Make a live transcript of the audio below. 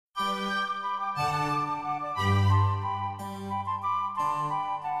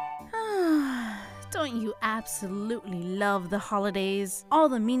absolutely love the holidays, all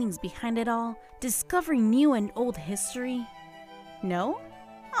the meanings behind it all, discovering new and old history? No?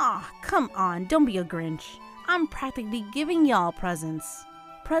 Aw, come on, don't be a Grinch. I'm practically giving y'all presents.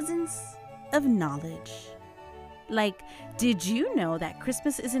 Presents of knowledge. Like, did you know that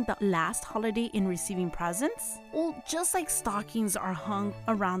Christmas isn't the last holiday in receiving presents? Well, just like stockings are hung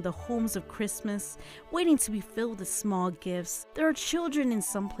around the homes of Christmas, waiting to be filled with small gifts, there are children in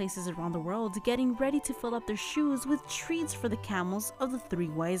some places around the world getting ready to fill up their shoes with treats for the camels of the three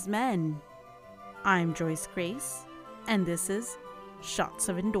wise men. I'm Joyce Grace, and this is Shots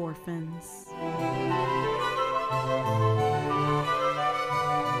of Endorphins.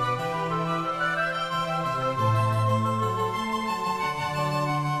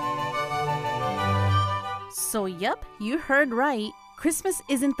 So yep, you heard right. Christmas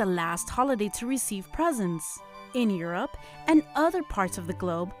isn't the last holiday to receive presents. In Europe and other parts of the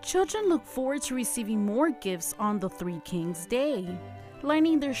globe, children look forward to receiving more gifts on the Three Kings Day,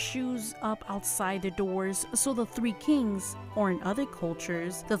 lining their shoes up outside the doors so the three kings, or in other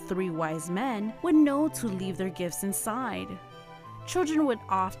cultures, the three wise men, would know to leave their gifts inside. Children would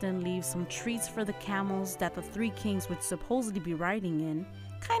often leave some treats for the camels that the three kings would supposedly be riding in,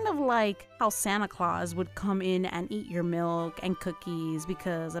 kind of like how Santa Claus would come in and eat your milk and cookies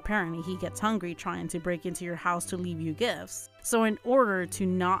because apparently he gets hungry trying to break into your house to leave you gifts. So in order to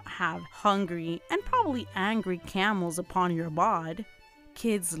not have hungry and probably angry camels upon your bod,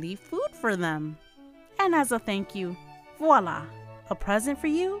 kids leave food for them. And as a thank you, voila, a present for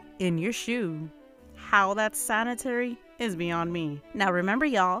you in your shoe. How that's sanitary is beyond me. Now remember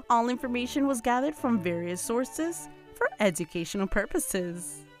y'all, all information was gathered from various sources for educational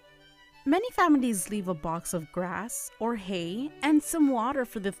purposes. Many families leave a box of grass or hay and some water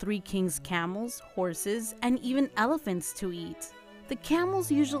for the three kings' camels, horses, and even elephants to eat. The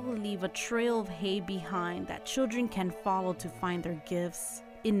camels usually leave a trail of hay behind that children can follow to find their gifts.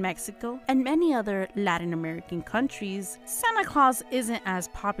 In Mexico and many other Latin American countries, Santa Claus isn't as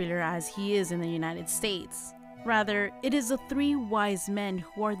popular as he is in the United States. Rather, it is the three wise men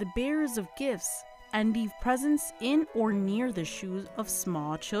who are the bearers of gifts and leave presents in or near the shoes of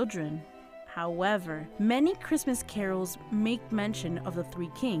small children. However, many Christmas carols make mention of the three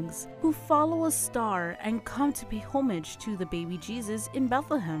kings who follow a star and come to pay homage to the baby Jesus in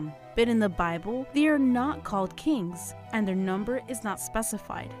Bethlehem. But in the Bible, they are not called kings, and their number is not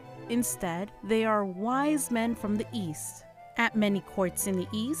specified. Instead, they are wise men from the East. At many courts in the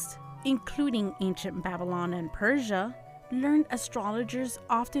East, including ancient Babylon and Persia, learned astrologers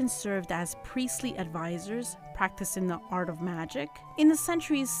often served as priestly advisors practicing the art of magic. In the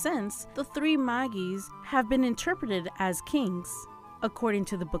centuries since, the three Magis have been interpreted as kings. According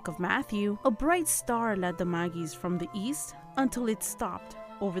to the book of Matthew, a bright star led the Magis from the east until it stopped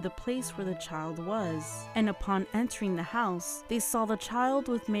over the place where the child was. And upon entering the house, they saw the child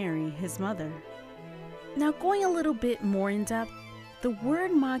with Mary, his mother. Now going a little bit more in depth, the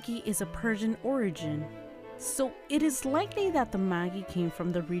word Magi is of Persian origin. So it is likely that the Magi came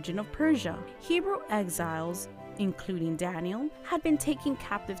from the region of Persia. Hebrew exiles, including Daniel, had been taken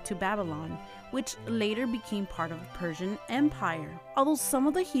captive to Babylon, which later became part of the Persian Empire. Although some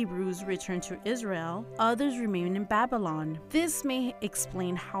of the Hebrews returned to Israel, others remained in Babylon. This may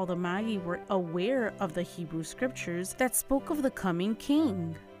explain how the Magi were aware of the Hebrew scriptures that spoke of the coming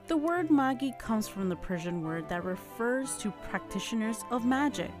king. The word Magi comes from the Persian word that refers to practitioners of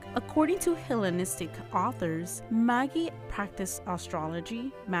magic. According to Hellenistic authors, Magi practiced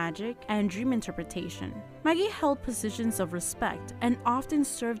astrology, magic, and dream interpretation. Magi held positions of respect and often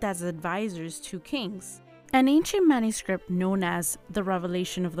served as advisors to kings. An ancient manuscript known as the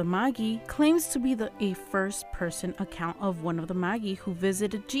Revelation of the Magi claims to be a first-person account of one of the Magi who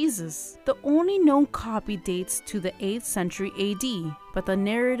visited Jesus. The only known copy dates to the 8th century AD, but the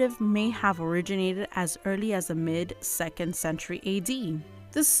narrative may have originated as early as the mid-2nd century AD.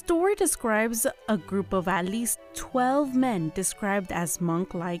 The story describes a group of at least 12 men described as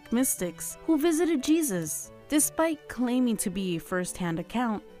monk-like mystics who visited Jesus. Despite claiming to be a first-hand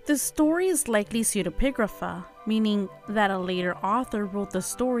account, the story is likely pseudepigrapha, meaning that a later author wrote the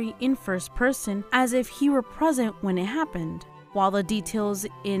story in first person as if he were present when it happened. While the details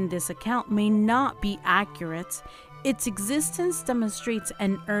in this account may not be accurate, its existence demonstrates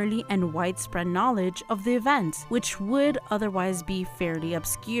an early and widespread knowledge of the event, which would otherwise be fairly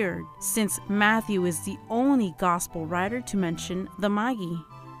obscured, since Matthew is the only gospel writer to mention the Magi.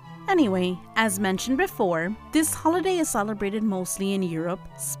 Anyway, as mentioned before, this holiday is celebrated mostly in Europe,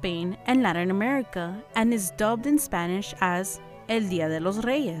 Spain, and Latin America, and is dubbed in Spanish as El Día de los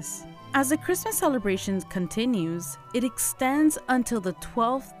Reyes. As the Christmas celebration continues, it extends until the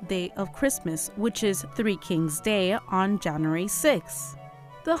 12th day of Christmas, which is Three Kings Day on January 6th.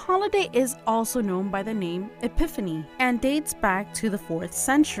 The holiday is also known by the name Epiphany and dates back to the 4th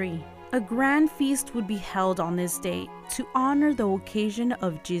century. A grand feast would be held on this day to honor the occasion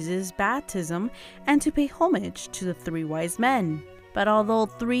of Jesus' baptism and to pay homage to the three wise men. But although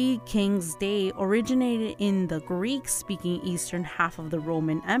Three Kings Day originated in the Greek-speaking eastern half of the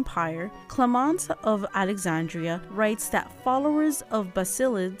Roman Empire, Clement of Alexandria writes that followers of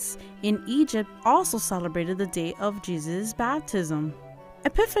Basilides in Egypt also celebrated the day of Jesus' baptism.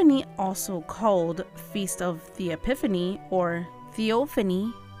 Epiphany, also called Feast of the Epiphany or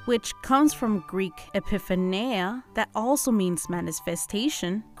Theophany, which comes from Greek epiphania, that also means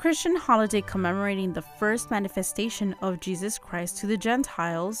manifestation, Christian holiday commemorating the first manifestation of Jesus Christ to the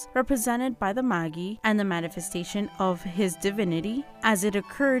Gentiles, represented by the Magi, and the manifestation of his divinity, as it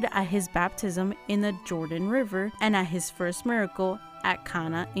occurred at his baptism in the Jordan River and at his first miracle at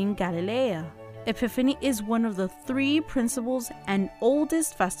Cana in Galilee. Epiphany is one of the three principal and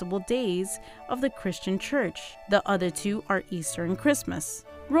oldest festival days of the Christian Church. The other two are Easter and Christmas.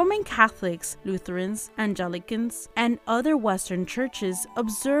 Roman Catholics, Lutherans, Anglicans, and other Western churches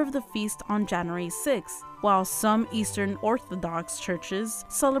observe the feast on January 6th, while some Eastern Orthodox churches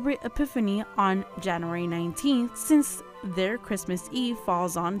celebrate Epiphany on January 19th since their Christmas Eve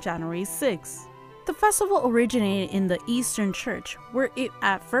falls on January 6th. The festival originated in the Eastern Church, where it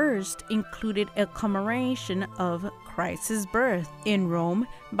at first included a commemoration of Christ's birth. In Rome,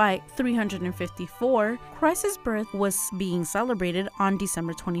 by 354, Christ's birth was being celebrated on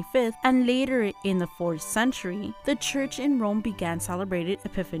December 25th, and later in the 4th century, the church in Rome began celebrating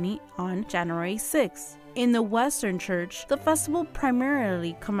Epiphany on January 6th. In the Western Church, the festival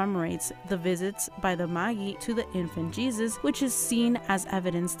primarily commemorates the visits by the Magi to the infant Jesus, which is seen as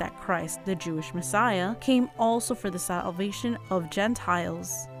evidence that Christ, the Jewish Messiah, came also for the salvation of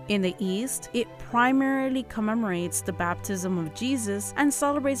Gentiles. In the East, it primarily commemorates the baptism of Jesus and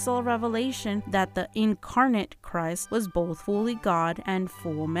celebrates the revelation that the incarnate Christ was both fully God and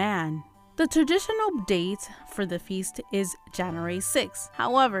full man. The traditional date for the feast is January 6th.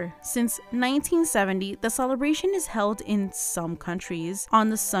 However, since 1970, the celebration is held in some countries on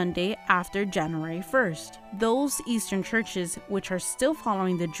the Sunday after January 1st. Those Eastern churches which are still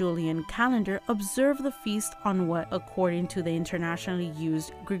following the Julian calendar observe the feast on what, according to the internationally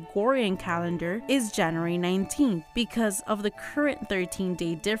used Gregorian calendar, is January 19th because of the current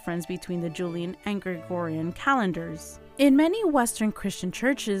 13-day difference between the Julian and Gregorian calendars. In many Western Christian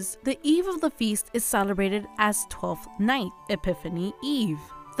churches, the eve of the feast is celebrated as 12th night, Epiphany Eve.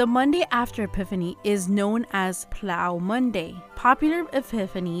 The Monday after Epiphany is known as Plough Monday. Popular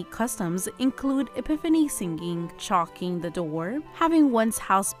Epiphany customs include Epiphany singing, chalking the door, having one's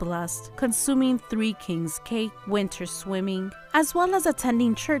house blessed, consuming Three Kings cake, winter swimming, as well as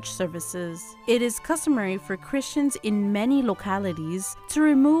attending church services. It is customary for Christians in many localities to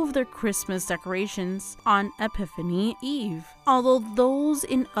remove their Christmas decorations on Epiphany Eve, although those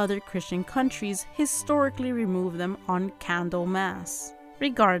in other Christian countries historically remove them on Candlemas.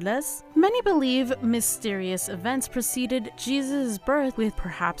 Regardless, many believe mysterious events preceded Jesus' birth, with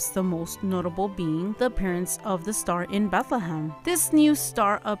perhaps the most notable being the appearance of the star in Bethlehem. This new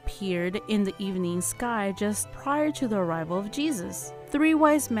star appeared in the evening sky just prior to the arrival of Jesus. Three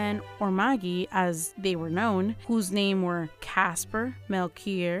wise men, or Magi as they were known, whose names were Caspar,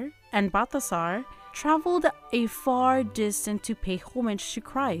 Melchior, and Balthasar, traveled a far distance to pay homage to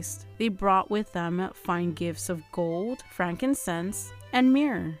Christ. They brought with them fine gifts of gold, frankincense, and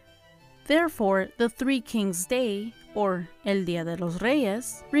myrrh. Therefore, the Three Kings Day, or El Día de los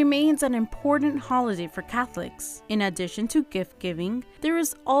Reyes, remains an important holiday for Catholics. In addition to gift giving, there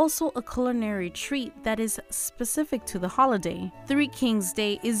is also a culinary treat that is specific to the holiday. Three Kings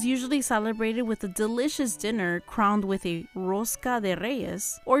Day is usually celebrated with a delicious dinner crowned with a Rosca de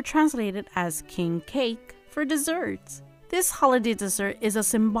Reyes, or translated as king cake, for dessert. This holiday dessert is a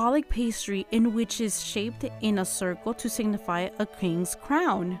symbolic pastry in which is shaped in a circle to signify a king's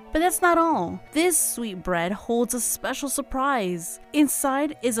crown. But that's not all. This sweet bread holds a special surprise.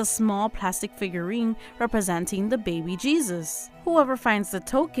 Inside is a small plastic figurine representing the baby Jesus. Whoever finds the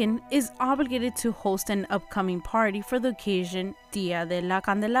token is obligated to host an upcoming party for the occasion Día de la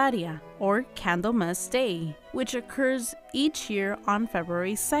Candelaria, or Candlemas Day, which occurs each year on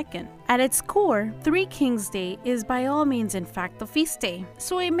February 2nd. At its core, Three Kings Day is by all means in fact a feast day,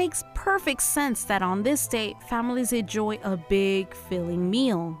 so it makes perfect sense that on this day, families enjoy a big, filling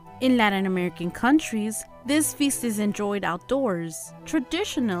meal. In Latin American countries, this feast is enjoyed outdoors.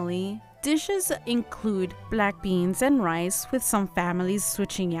 Traditionally, Dishes include black beans and rice, with some families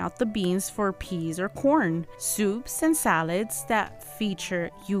switching out the beans for peas or corn. Soups and salads that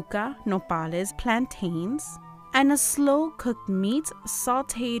feature yuca, nopales, plantains, and a slow-cooked meat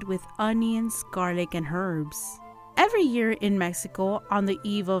sautéed with onions, garlic, and herbs. Every year in Mexico, on the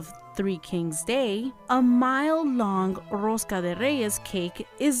eve of Three Kings Day, a mile-long Rosca de Reyes cake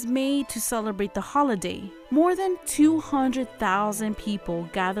is made to celebrate the holiday. More than 200,000 people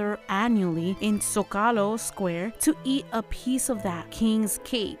gather annually in Zocalo Square to eat a piece of that king's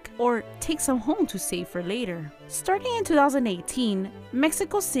cake or take some home to save for later. Starting in 2018,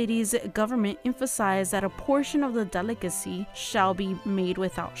 Mexico City's government emphasized that a portion of the delicacy shall be made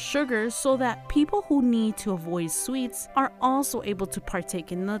without sugar so that people who need to avoid sweets are also able to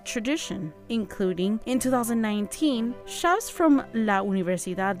partake in the tradition. Including, in 2019, chefs from La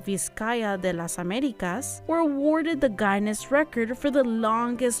Universidad Vizcaya de las Américas were awarded the Guinness record for the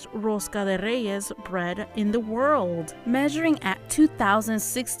longest Rosca de Reyes bread in the world, measuring at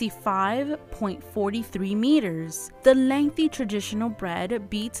 2,065.43 meters. The lengthy traditional bread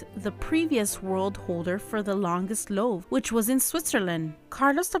beat the previous world holder for the longest loaf, which was in Switzerland.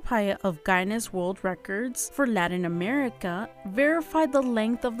 Carlos Tapia of Guinness World Records for Latin America verified the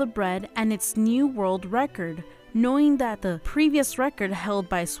length of the bread and its new world record, knowing that the previous record held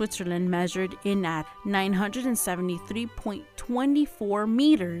by Switzerland measured in at 973.24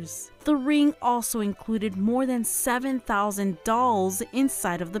 meters. The ring also included more than 7,000 dolls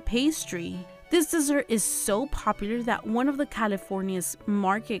inside of the pastry. This dessert is so popular that one of the California's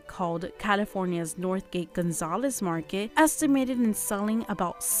market, called California's Northgate Gonzalez Market, estimated in selling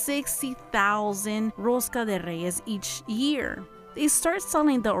about 60,000 Rosca de Reyes each year. They start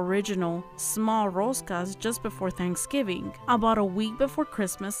selling the original small roscas just before Thanksgiving. About a week before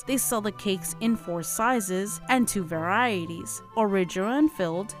Christmas, they sell the cakes in 4 sizes and 2 varieties: original and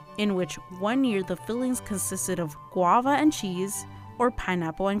filled, in which one year the fillings consisted of guava and cheese, or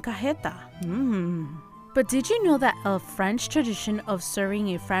pineapple and cajeta. But did you know that a French tradition of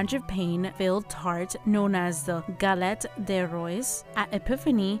serving a frangipane-filled tart known as the galette des rois at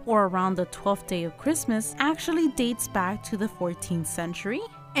Epiphany, or around the 12th day of Christmas, actually dates back to the 14th century?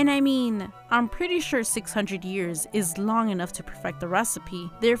 And I mean, I'm pretty sure 600 years is long enough to perfect the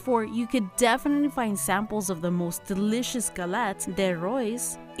recipe. Therefore, you could definitely find samples of the most delicious galette des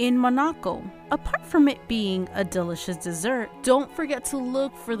rois in Monaco. Apart from it being a delicious dessert, don't forget to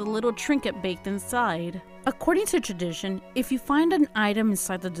look for the little trinket baked inside. According to tradition, if you find an item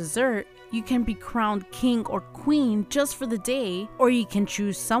inside the dessert, you can be crowned king or queen just for the day, or you can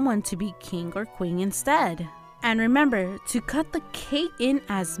choose someone to be king or queen instead. And remember to cut the cake in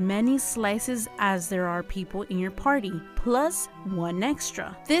as many slices as there are people in your party, plus 1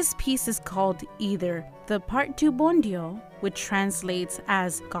 extra. This piece is called either the part du bon Dieu, which translates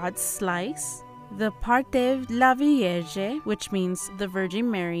as God's slice, the part de la Vierge, which means the Virgin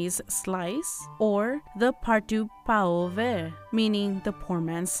Mary's slice, or the part du pauvre, meaning the poor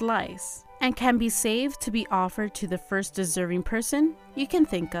man's slice, and can be saved to be offered to the first deserving person you can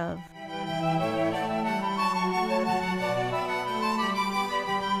think of.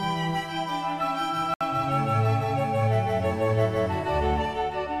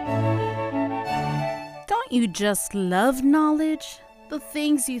 You just love knowledge? The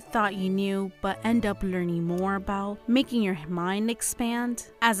things you thought you knew but end up learning more about, making your mind expand?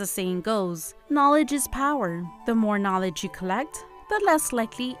 As the saying goes, knowledge is power. The more knowledge you collect, the less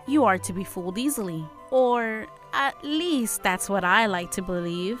likely you are to be fooled easily. Or at least that's what I like to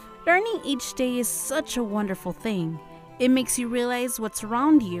believe. Learning each day is such a wonderful thing. It makes you realize what's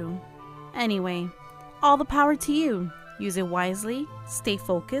around you. Anyway, all the power to you. Use it wisely, stay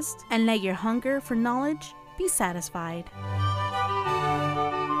focused, and let your hunger for knowledge be satisfied.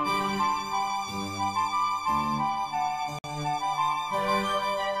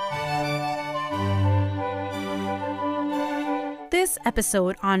 This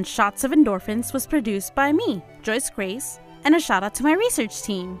episode on Shots of Endorphins was produced by me, Joyce Grace, and a shout out to my research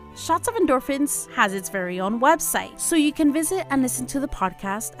team. Shots of Endorphins has its very own website, so you can visit and listen to the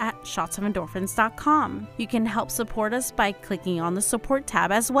podcast at shotsofendorphins.com. You can help support us by clicking on the support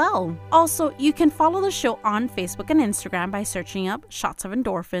tab as well. Also, you can follow the show on Facebook and Instagram by searching up Shots of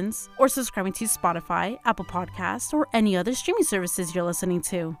Endorphins, or subscribing to Spotify, Apple Podcasts, or any other streaming services you're listening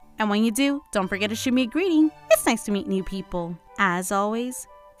to. And when you do, don't forget to shoot me a greeting. It's nice to meet new people. As always,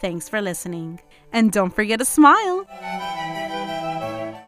 thanks for listening. And don't forget to smile.